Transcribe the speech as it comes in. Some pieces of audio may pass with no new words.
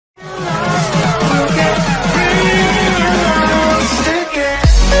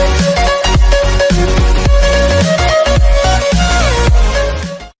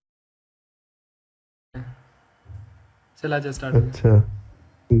चला जा स्टार्ट हो गया। अच्छा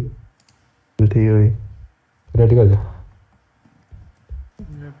ठीक है भाई रेडी कर दे।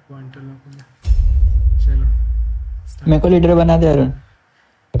 मेरा पॉइंटर लॉक हो गया। चलो मेरे को लीडर बना दे अरुण।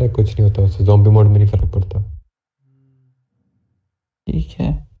 अरे कुछ नहीं होता उससे, ज़ॉम्बी मोड में नहीं फर्क पड़ता। ठीक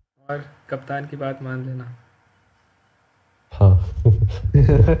है। और कप्तान की बात मान लेना। हाँ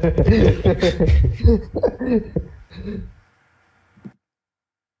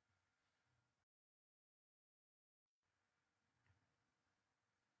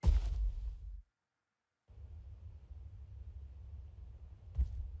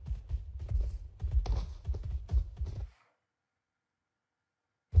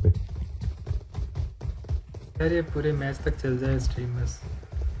यार ये पूरे मैच तक चल जाए स्ट्रीम बस।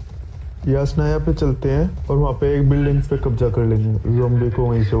 यासनाया पे चलते हैं और वहाँ पे एक बिल्डिंग पे कब्जा कर लेंगे, ज़ॉम्बी को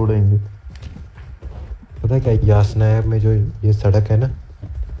वहीं से उड़ाएंगे। पता है क्या, यासनाया में जो ये सड़क है ना,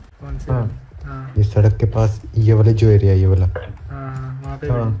 कौन से? हाँ। हाँ ये सड़क के पास ये वाले जो एरिया, ये वाला, हाँ वहाँ पे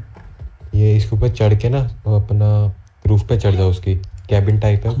हाँ ये इसके ऊपर चढ़ के ना तो अपना रूफ पे चढ़ जाओ। उसकी कैबिन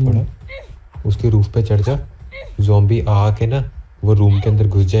टाइप है थोड़ा, उसके रूफ पे चढ़ जा। ज़ॉम्बी आके ना वो रूम के अंदर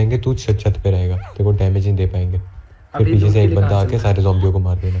घुस जाएंगे, तू छत पे रहेगा, तेरे को डैमेज नहीं दे पाएंगे। फिर अभी पीछे लूट से के एक लिए बंदा कहाँ आके चल सारे ज़ॉम्बियों को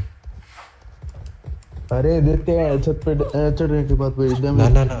मार देना। अरे देते हैं छत पे चढ़ने के बाद भाई ना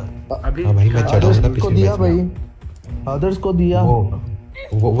डैमेज। ना ना, अभी हाँ भाई मैं चढ़ा हूँ आदर्श ना को पिछले दिया मैच में। भाई, आदर्श को दिया।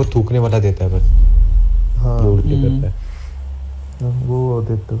 वो थूकने वाला देता है बस, हाँ वो उड़ के करता है। वो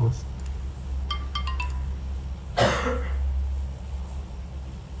देते बस।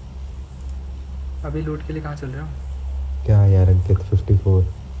 अभी लूट के लिए कहाँ चल रहे हो? क्या यार अंकित 54।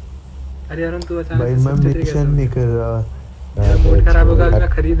 अरे अरुण तू अचानक भाई से मैं सब चीज़ें कैसे मिशन हो? नहीं कर रहा। मेरा मूड खराब होगा मैं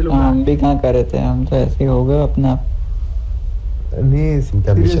खरीद लूंगा। हम भी कहाँ कर रहे थे, हम तो ऐसे ही हो गए अपना। नहीं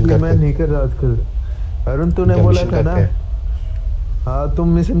क्या मिशन सीरियसली मैं करते? नहीं कर रहा आजकल। अरुण तूने क्या बोला मिशन था ना। करते हैं? हाँ तुम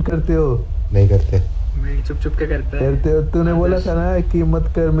मिशन करते हो। नहीं करते। मैं चुप चुप के करता है। करते हो, तूने बोला था ना कि मत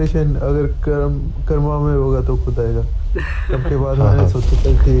कर मिशन, अगर कर्मा में होगा तो खुद आएगा। तब के बाद हाँ, मैंने हाँ। सोचा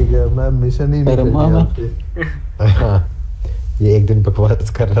चल ठीक है मैं मिशन ही नहीं कर्मा करनी में? आपसे। हाँ, ये एक दिन बकवास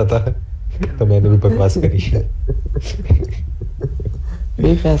कर रहा था तो मैंने भी बकवास करी है।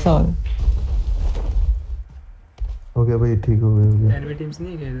 ये कैसा हो? हो गया भाई, ठीक हो गया। एनिमी टीम्स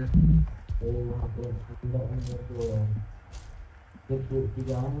नहीं है इधर।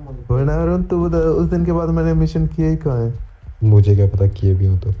 वरना अरुण तू बता, उस दिन के बाद मैंने मिशन किया ही कहाँ है। मुझे क्या पता किए भी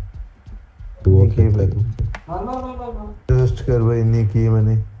हो तो तू और नहीं किए करता है भाई। तू। ट्रस्ट कर भाई, नहीं किए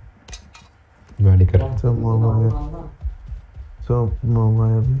मैंने। मैं नहीं कर रहा। सब मोमा है, सब मोमा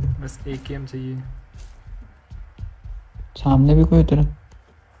है भैया। बस एक गेम चाहिए। सामने भी कोई उतरा?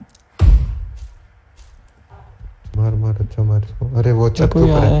 मार मार, अच्छा मार इसको। अरे वो छत के कोई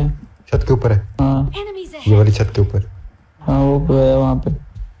ऊपर आया है, है। छत के ऊपर है, हाँ ये वाली छत के ऊपर। हाँ वो गया वहाँ पे।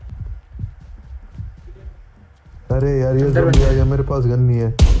 अरे यार ये अंदर ज़ॉम्बी आ गया, मेरे पास गन नहीं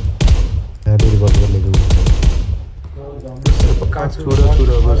है। मैं भी रिवॉल्वर ले लूँ। कांच छोड़ा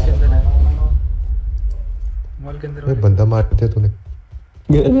वॉल बस। के अंदर है। वॉल के अंदर अरे बंदा मार दिया तूने।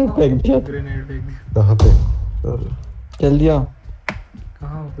 ग्रेनेड फेंक दिया। ग्रेनेड फेंक दिया। कहाँ पे? जल्दी आओ।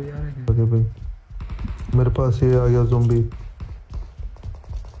 कहाँ हो कोई आ रहा है? ओके भाई, मेरे पास ये आ गया ज़ॉम्बी।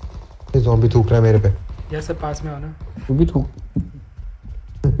 ये ज़ॉम्बी थूक रहा है मेरे पे। यार सब पास में हो ना। तू भी थूक।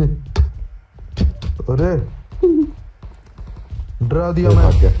 अरे डरा दिया ये मैं।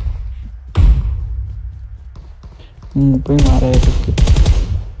 भाग गया। कोई मारा है कुछ।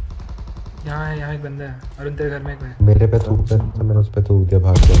 यहाँ एक बंदा है। अरुण तेरे घर में एक है। मेरे पे थूक रहा था, मैंने उस पे थूक दिया,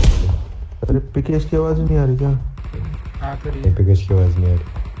 भाग गया। अरे पिकेश की आवाज नहीं आ रही क्या? आ तो रही ये है। पिकेश की आवाज नहीं आ रही।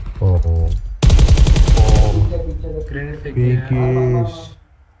 ओहो ग्रेनेड फेंक दिया है। पिकेश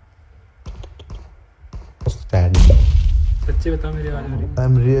स्टैंड। सच्ची बताओ मेरी आवाज आ रही है? I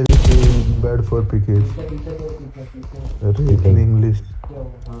am really feeling bad for पिकेश। Read in English.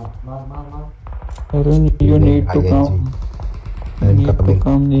 Arun, you need to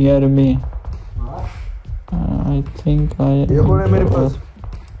come near me. I think I. ये कौन है मेरे पास?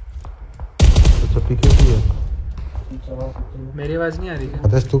 अच्छा पिकेश ही है। मेरी आवाज नहीं आ रही क्या?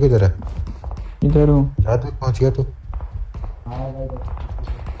 आदर्श तू किधर है? इधर हूँ। रात में पहुंच गया तू?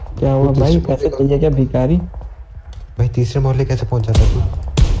 क्या हुआ भाई, कैसे चाहिए क्या भिखारी? भाई तीसरे मोहल्ले कैसे पहुंचा था तू?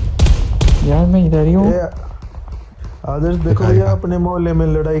 यार मैं इधर ही हूँ। आदर्श देखो भैया, अपने मोहल्ले में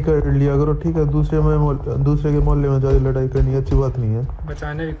लड़ाई कर लिया करो ठीक है, दूसरे के मोहल्ले में जाके लड़ाई करनी अच्छी बात नहीं है।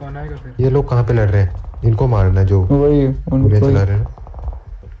 बचाने भी कौन आएगा फिर? ये लोग कहाँ पे लड़ रहे हैं? इनको मारना है जो वही पूरे उनको। चला रहे हैं।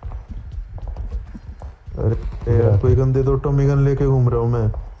 अरे यार कोई गन दे दो, टॉमी गन लेके घूम रहा हूँ मैं।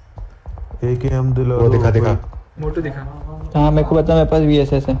 AKM दिला वो दो। दिखा दिखा। मोटू दिखा। हाँ मेरे को पता, मेरे पास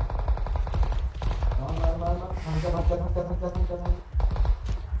VSS है।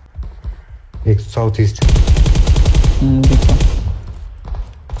 एक साउथ ईस्ट। दिखा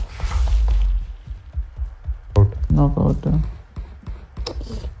आउट। नॉकआउट।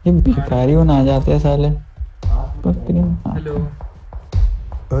 ये भिखारी ना आ जाते हैं साले। बकरी। हेलो।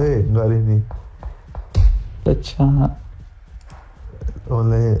 अरे गाली नहीं अच्छा हाँ,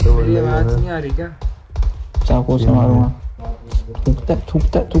 ऑनलाइन मेरी आवाज नहीं आ रही क्या? चाकू से मारूंगा। थूकता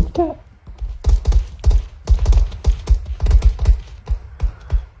थूकता थूकता।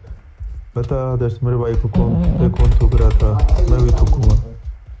 बता आदर्श मेरे भाई को कौन थूक रहा था? मैं भी थूकूंगा।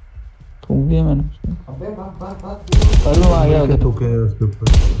 थूक दिया मैंने उसको। अरुण आ गया उधर। थूके हैं उसके ऊपर।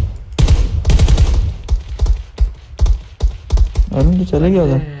 अरुण तो चले गया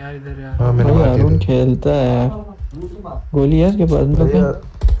उधर। यार इधर यार। हाँ मैंने भाई मार दिया अरुण था। खेलता है। गोली है उसके पास में तो भैया क्या?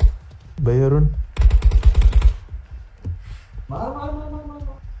 भैया अरुण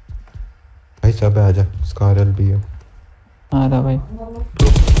भाई सब है, आजा। स्कारल भी है। आ रहा भाई।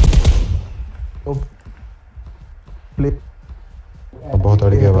 प्ले अब बहुत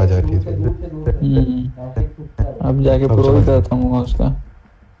अड़ की आवाज आ रही है। अब जाके अब प्रो समझ ही गया। करता हूँ उसका।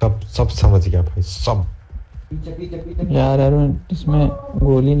 सब समझ गया भाई, सब। यार अरुण इसमें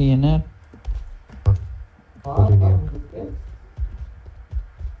गोली नहीं है ना। गोली नहीं है,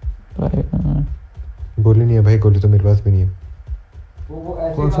 भाई, गोली नहीं है भाई, गोली तो मेरे पास भी नहीं है।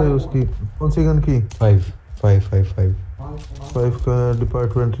 कौन सा है उसकी? कौन सी गन की? 5 5 का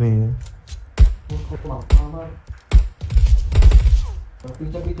डिपार्टमेंट नहीं है।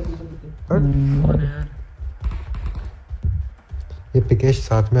 कौन है यार? ये पिकेश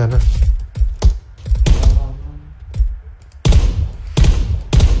साथ में आना।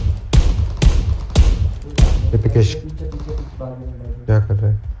 ये पिकेश क्या कर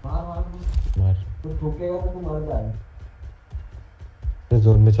रहा है? मार। ये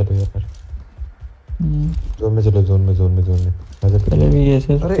जोन में चलो यार। जोन में चलो, जोन में आजा पहले भी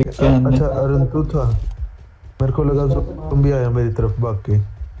ऐसे अरे फेंक के आने। अच्छा अरुण तू था? मेरे को लगा तुम भी आया मेरी तरफ भाग के।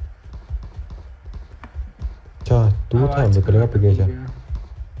 अच्छा तू था, आवाज मेरे को लगा पिकेश है। गया।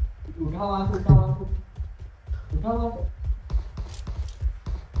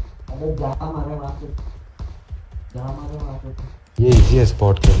 ये इजी है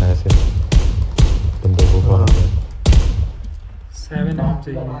स्पॉट करना ऐसे बंदों को वहाँ पे। 7 एम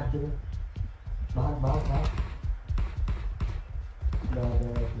चाहिए।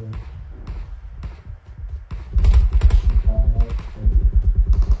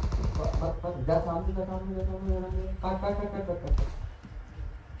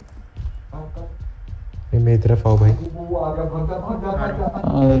 ये मेरी तरफ आओ भाई। मैं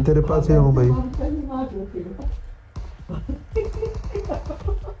तेरे पास ही हूँ भाई।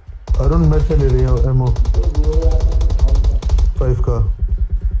 अरुण मैं से ले लिया एमओ 5 का।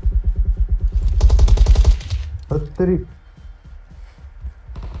 तेरी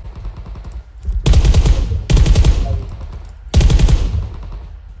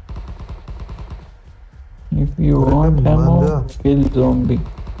If you अरे want मैं ammo, मान जा। kill zombie.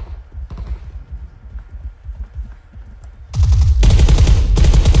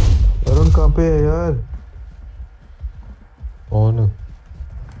 अरुण कहाँ पे है यार? कौन?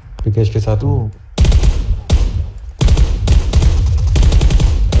 पिकेश के साथ तू हूँ।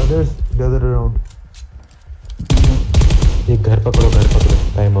 others gather around। ये घर पकड़ो,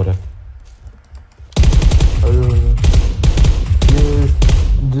 टाइम हो रहा है। अरे ये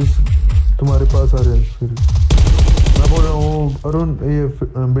जिस तुम्हारे पास आ रहे हैं फिर मैं बोल रहा हूँ अरुण ये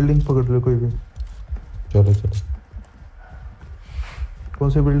बिल्डिंग पकड़ ले कोई भी। चलो कौन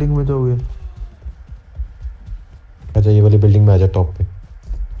सी बिल्डिंग में जाओगे? अच्छा ये वाली बिल्डिंग में आजा, टॉप पे।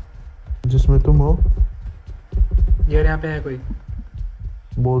 जिसमें तुम हो? यार यहाँ पे है कोई।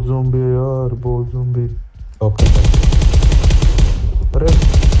 बहुत ज़ॉम्बी है यार, बहुत ज़ॉम्बी। टॉप पे चल। अरे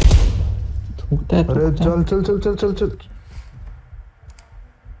थूकता है, अरे थूकता है। चल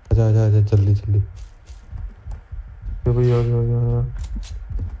आजा जल्दी। ये भाई आ गया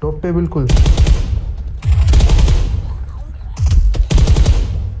टॉप पे बिल्कुल।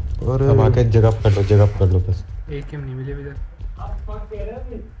 अरे अब आके जगह कर लो बस। एक गेम नहीं मिले इधर।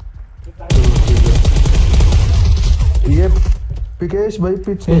 ये पिकेश भाई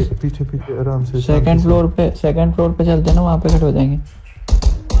पीछे आराम से। सेकंड फ्लोर पे चलते हैं ना, वहाँ पे खड़े हो जाएंगे।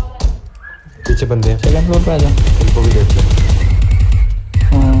 पीछे बंदे हैं, सेकंड फ्लोर पे आ जा। इनको भी देख ले।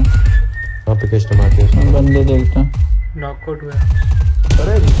 हाँ हाँ पिकेश ने मार दिया उसको। हम बंदे देखते हैं। नॉकआउट हुआ है।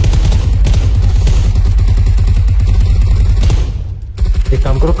 अरे एक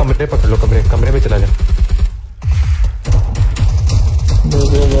काम करो, कमरे पकड़ लो, कमरे में चला जा।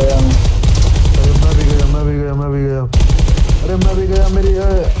 दे गया मैं। अरे मैं भी गया। अरे मैं भी गया। मेरी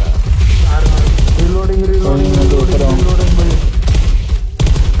रिलोडिंग भाई।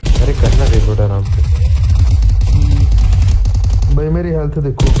 अरे करना रिलोड आराम से। भाई मेरी हेल्थ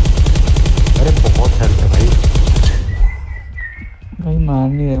देखो। अरे बहुत हेल्थ है भाई। भाई मार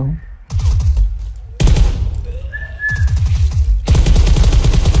नहीं रहा हूँ।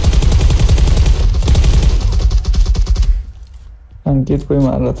 अंकित कोई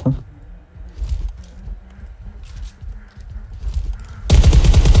मार रहा था।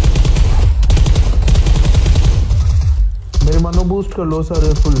 मेरे मानो बूस्ट कर लो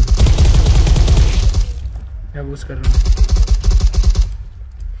सारे फुल। मैं बूस्ट कर रहा हूँ।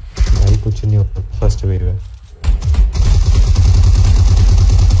 भाई कुछ नहीं होता, फर्स्ट वेव है।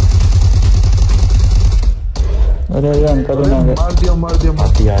 अरे अरे अंकल आ गए। मार दिया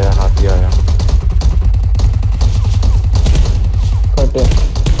हाथी आया, हाथी आया। कटे।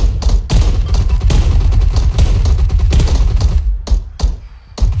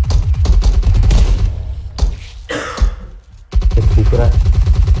 एक फूक रहा है।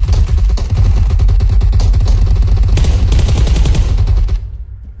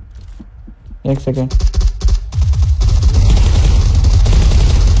 एक सेकेंड।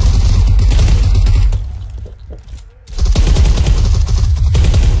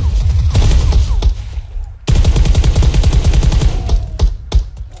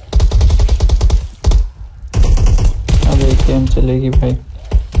 अब एक गेम चलेगी भाई।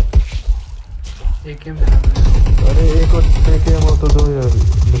 एक गेम खराब है। अरे एक और गेम हो तो दो यार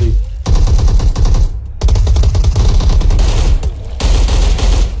मेरी।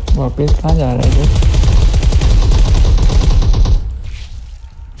 वापस कहाँ जा रहा है ये?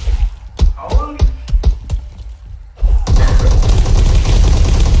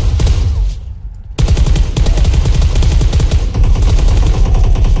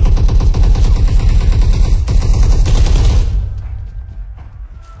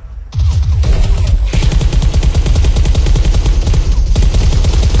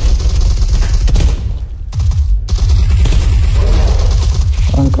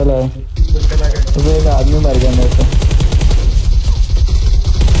 अंकल आए। चला गया। तो एक आदमी मर गया मेरे से।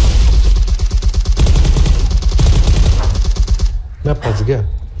 मैं फंस गया।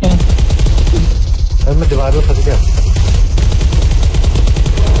 अरे मैं दीवार में फंस गया।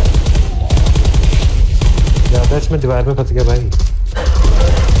 ज्यादा इसमें दीवार में फंस गया भाई।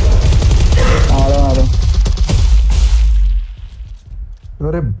 आ रहा हूँ।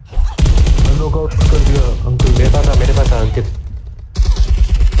 अरे नॉकआउट कर दिया अंकल। मेरे पास आ अंकित।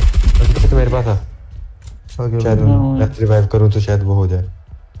 अंकित मेरे पास आ। शायद मैं रिवाइव करूं तो शायद वो हो जाए।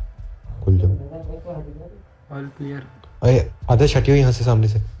 खुल जाओ। All clear. अरे आदर्श हटियो यहाँ से, सामने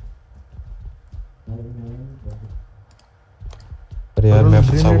से। अरे यार मैं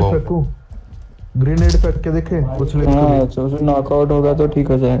फंसा हुआ हूँ। ग्रेनेड फेंक के देखे कुछ ले। हाँ तो नॉकआउट होगा तो ठीक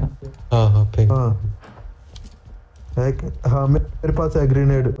हो जाएगा। हाँ फेंक। हाँ हाँ मेरे पास है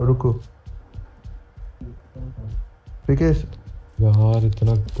ग्रेनेड। रुको विकेश। यार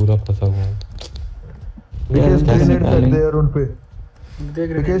इतना पूरा फंसा हुआ हूँ। विकेश कैसे ग्रेनेड फेंक निकालेंगे? दे यार उन पे।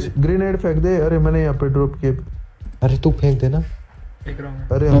 देख विकेश रहे ग्रेनेड फेंक दे। अरे मैंने यहाँ पे ड्रॉप किए। अरे तू फेंक देना। देख रहा हूँ।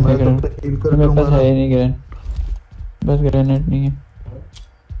 अरे मैं मैं फेंक रहा तब हूँ। तक हील कर मेरे लूंगा पास ना। है ही नहीं ग्रेनेड। बस ग्रेनेड नहीं है।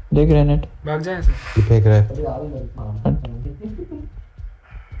 दे ग्रेनेड। भाग जाए ऐसे। तू फेंक रहा है।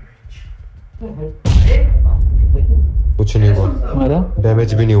 कुछ नहीं हुआ, मारा।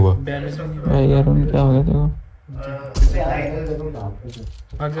 डैमेज भी नहीं हुआ। डैमेज भी नहीं हुआ। भाई यार उन क्या हो गया देखो।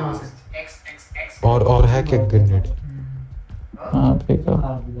 भाग जाए वहाँ से। और है क्या ग्रेनेड? हाँ फेंका।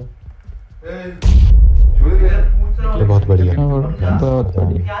 ये बहुत बढ़िया। बहुत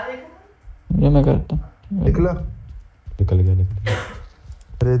बढ़िया। ये मैं करता हूँ। निकला। निकल गया।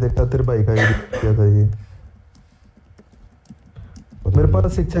 अरे देखा तेरे भाई का ही क्या था ये। मेरे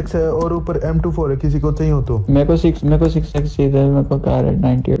पास 6x है और ऊपर M24 है। किसी को चाहिए हो तो। मेरे को 6x चाहिए। मेरे को कार है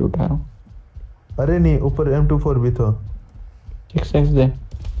 98 उठा रहा हूँ। अरे नहीं ऊपर M24 भी था। 6x दे।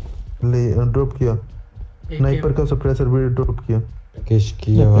 ले ड्रॉप किया। एक स्नाइपर गेम। का सप्रेसर भी ड्रॉप किया।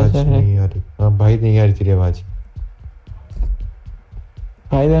 किसकी आवाज नहीं आ रही? हाँ भाई नहीं आ रही तेरी आवाज।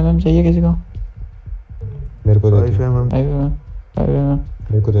 5mm चाहिए किसी को? मेरे को दे दे। 5mm 5mm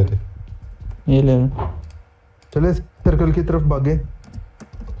मेरे को दे दे। ये ले लो। चले सर्कल की तरफ भागे।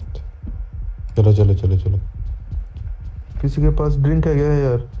 चलो। किसी के पास ड्रिंक है क्या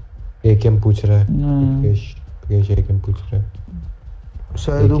यार? एकेएम पूछ रहा है। हम्म। केश एकेएम पूछ रहा है।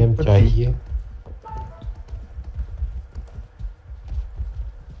 शायद एकेएम ऊपर चाहिए।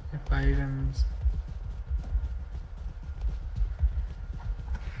 5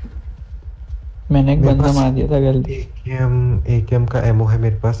 मैंने एक मेरे बंदा पास मार दिया था गलती। एकेएम का एमओ है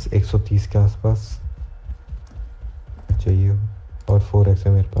मेरे पास 130 के आसपास चाहिए, और 4x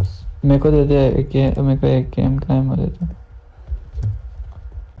है मेरे पास। मेरे को दे दे मेरे को एक गेम का एमो दे दो।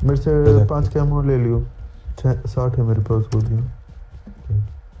 मेरे से 5 कैमो ले लियो। 60 है मेरे पास गोलियां।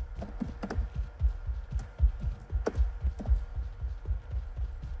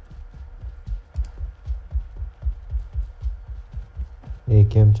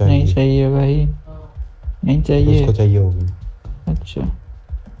 एकेएम नहीं चाहिए। चाहिए भाई, नहीं चाहिए। उसको चाहिए होगी। अच्छा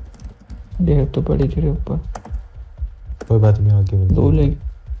देख तो पड़ी तेरे ऊपर। कोई बात नहीं, आगे मिल दो ले,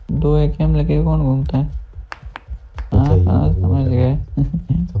 जाएगी। दो एकेएम लेके कौन घूमता है? तो हाँ चाहिए हाँ वो समझ करना।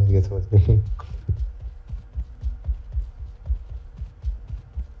 गए। समझ गए।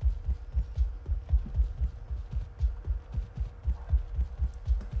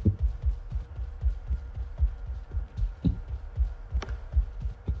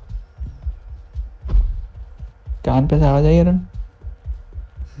 कान पे से आवाज आई रन।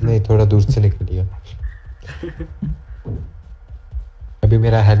 नहीं, थोड़ा दूर से निकल लिया। अभी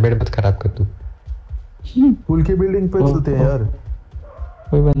मेरा हेलमेट मत खराब कर तू। स्कूल की बिल्डिंग पे चलते हैं यार।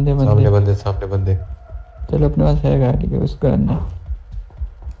 कोई बंदे सामने बंदे। बंदे, सामने बंदे। चलो अपने पास है गाड़ी के उसका करना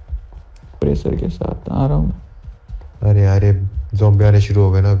प्रेशर के साथ आ रहा हूँ। अरे अरे, ज़ॉम्बी आने शुरू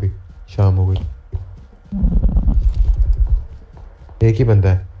हो गए ना, अभी शाम हो गई। एक ही बंदा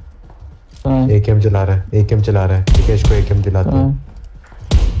है। कहाँ है? एकेएम चला रहा है, एकेएम चला रहा है। विकेश को एकेएम दिलाते कहाँ हैं। है?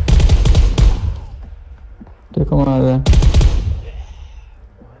 देखो मार रहा है।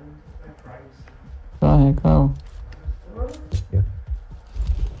 कहाँ है कहाँ हो?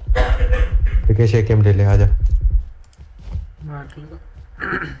 विकेश एकेएम ले ले, आजा। मार लगा।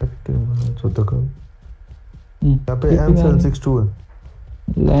 यहाँ पे M762 है।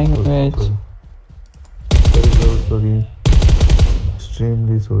 Language sorry,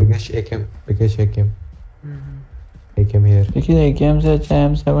 extremely sorry. Vikesh AKM, Vikesh AKM, hmm. AKM here. देखिए एकेएम से अच्छा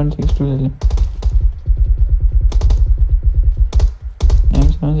M762 ले लो।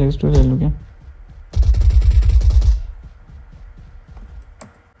 M762 ले लो क्या?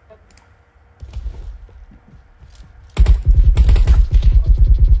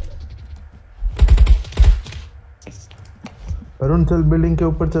 अरुण चल बिल्डिंग के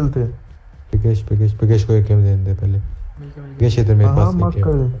ऊपर चलते हैं। विकेश विकेश विकेश को एकेएम देने दे पहले। मिल गया। विकेश इधर मेरे हाँ पास मार्क एकेएम।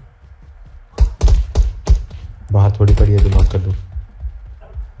 कर दे। बाहर थोड़ी पड़ी है, दिमाग कर दो।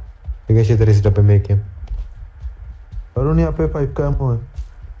 विकेश इधर इस डब्बे में एकेएम। अरुण यहाँ पे 5 का एमओ है।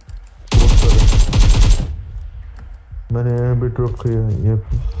 मैंने भी ड्रॉप किया है ये।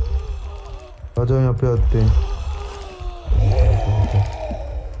 आ जाओ यहाँ पे आते हैं।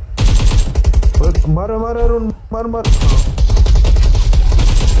 मारा मारा अरुण, मार मार।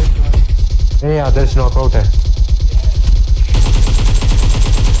 ए आदर्श नॉकआउट है।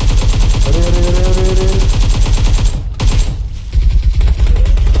 अरे अरे अरे अरे अरे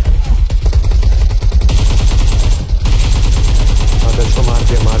आदर्श को मार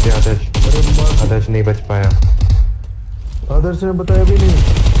दिया, मार दिया आदर्श। अरे मार। आदर्श नहीं बच पाया। आदर्श ने बताया भी नहीं।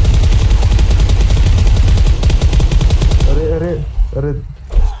 अरे अरे अरे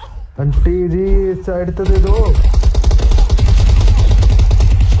आंटी जी साइड तो दे दो।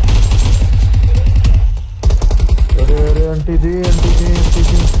 अरे अरे आंटी जी आंटी जी आंटी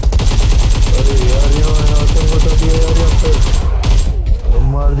जी। अरे यार ये आतंक बता दिया यार यहाँ पे।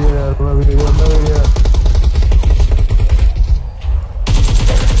 मार दिया यार, मैं भी गया।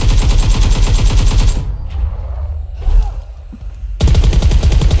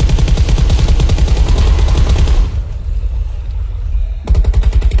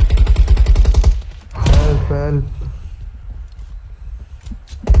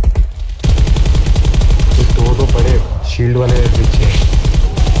 दो बड़े शील्ड वाले पीछे।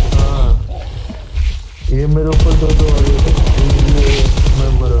 हाँ ये मेरे ऊपर दो आ गए थे।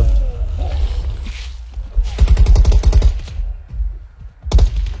 मैं मरा।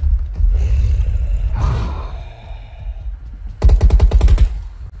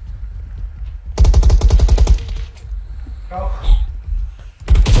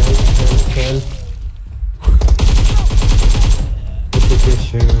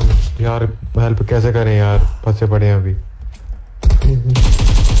 यार हेल्प कैसे करें यार, फंसे पड़े हैं अभी।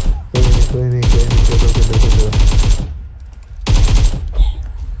 कोई नहीं चलो।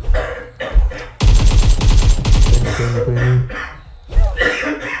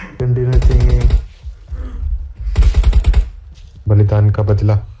 कंटेनर चाहिए। बलिदान का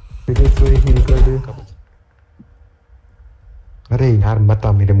बदला। हील कर दे। अरे यार मत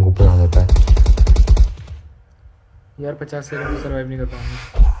आ, मेरे मुंह पे आ जाता है। यार 50 सेकंड तो सर्वाइव नहीं कर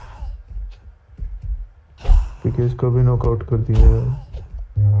पाऊंगा। क्योंकि इसको भी नॉकआउट कर दिया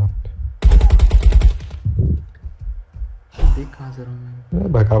यार देख कहाँ से रहा हूँ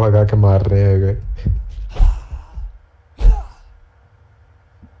मैं। भगा भगा के मार रहे हैं।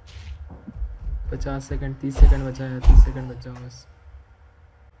 50 सेकंड 30 सेकंड बचा है। 30 सेकंड बचा बस।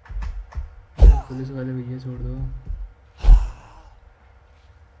 पुलिस वाले भैया छोड़ दो।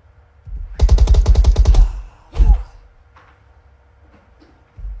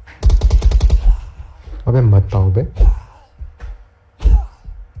 अबे मत आओ बे।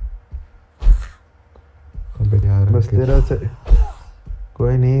 तेरह से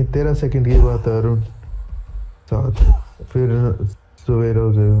कोई नहीं, 13 सेकंड की बात है अरुण, 7 फिर सवेरा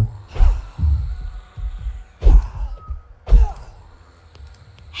हो जाएगा।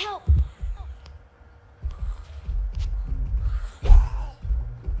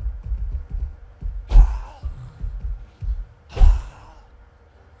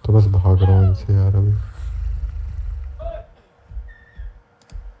 तो बस भाग रहा हूँ इनसे यार अभी।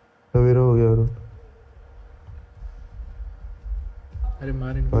 सवेरा हो गया अरुण। अरे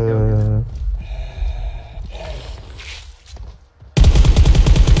मार इनको, आया क्या हो आया गया? आया।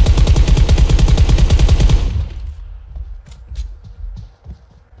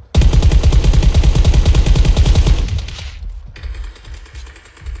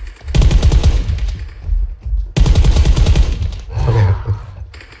 अबे हट पे।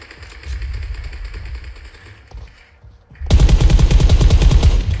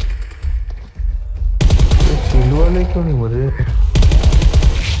 शील्ड वाले क्यों नहीं मरे?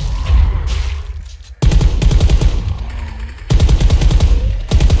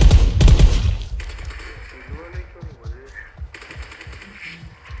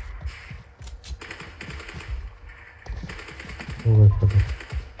 वो बस पता।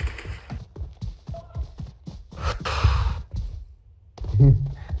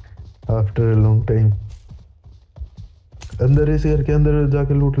 After a long time. अंदर इस घर के अंदर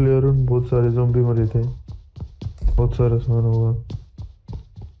जाके लूट ले अरुण, बहुत सारे ज़ॉम्बी मरे थे, बहुत सारा सामान होगा।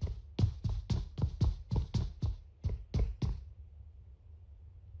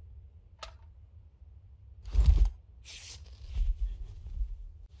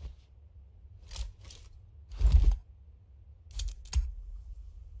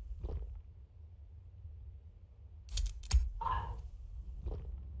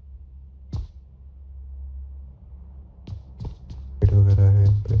 पेट वगैरह है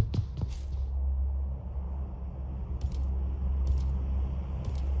यहाँ पे।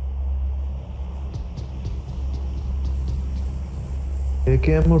 एक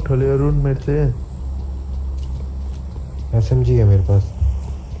एम उठा ले अरुण मेरे से। एसएमजी है मेरे पास,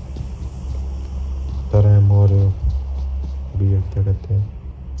 तरह और भी क्या कहते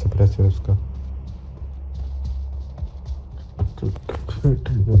हैं सप्रेसर उसका।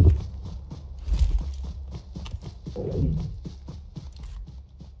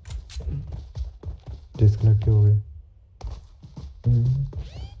 डिस्कनेक्ट हो गया,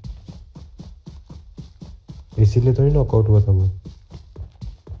 इसीलिए तो नहीं नॉकआउट हुआ था वो।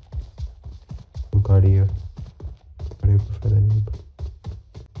 गाड़ी है, गाड़ी को फायदा नहीं।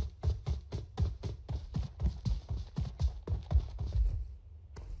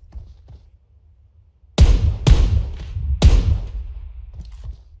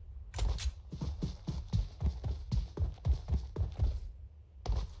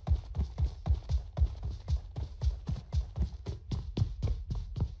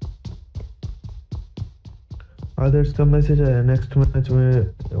 आदर्श का मैसेज आया, नेक्स्ट मैच में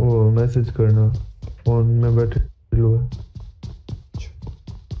वो मैसेज करना, फोन में बैटरी लो है।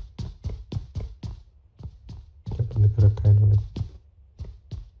 क्या बंद कर रखा है इन्होंने?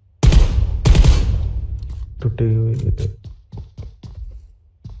 टूटी हुई है।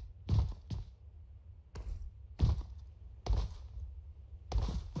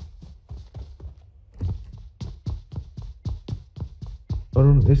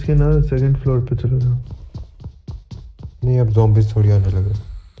 और इसके ना सेकंड फ्लोर पे चलो जाओ। नहीं अब ज़ॉम्बीज़ थोड़ी आने लगे,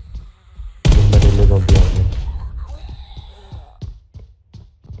 नरेले ज़ॉम्बी आते हैं।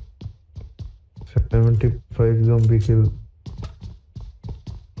 75 ज़ॉम्बी किल।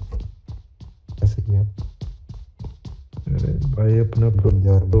 ऐसे ही है अरे भाई अपना बंदे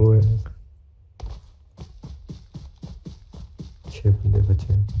और प्रो है। 6 बंदे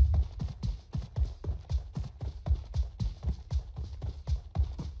बचे हैं।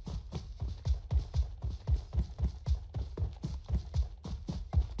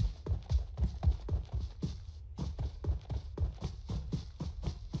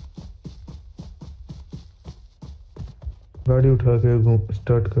 गाड़ी उठा के घूम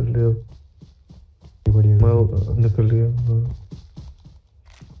स्टार्ट कर लिया। ये बढ़िया गाड़ी है। मैं निकल गया। हाँ।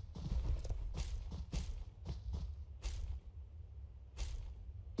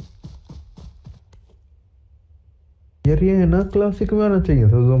 यार ये है ना, क्लासिक में आना चाहिए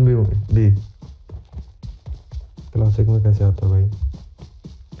था ज़ॉम्बी भी। क्लासिक में कैसे आता है भाई?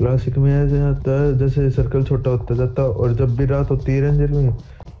 क्लासिक में ऐसे आता है जैसे सर्कल छोटा होता जाता, और जब भी रात होती है रेंजर में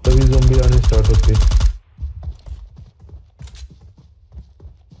तभी ज़ॉम्बी आने स्टार्ट होते हैं।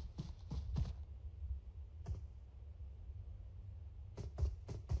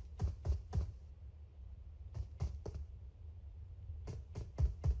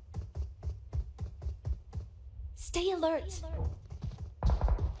 Stay alert.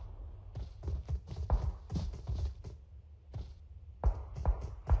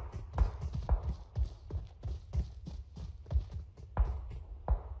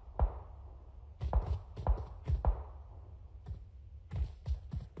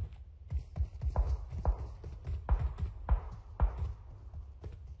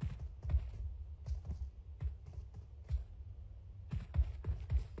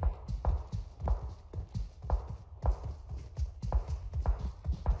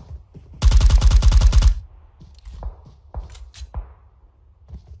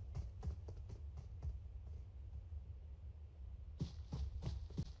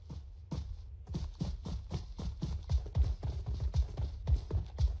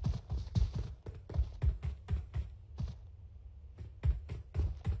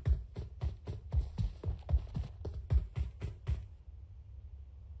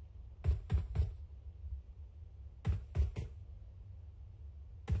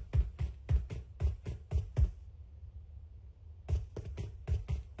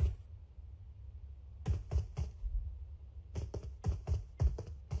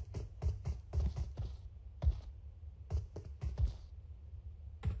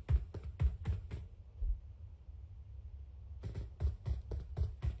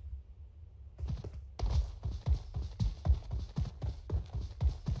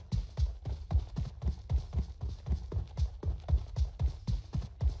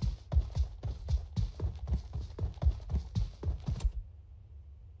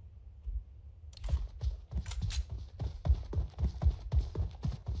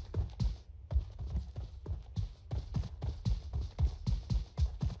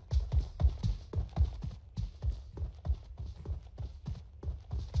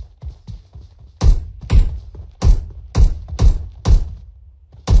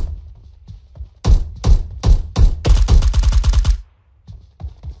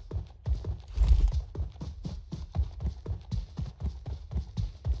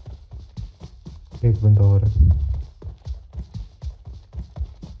 एक बंदा और है।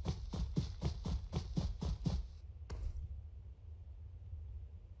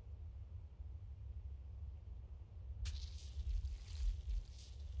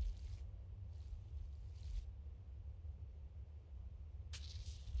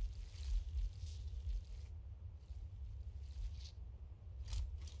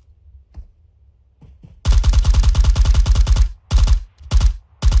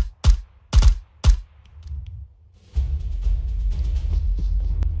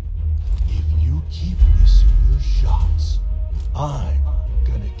 Keep missing your shots. I'm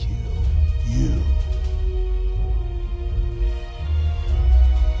gonna kill you.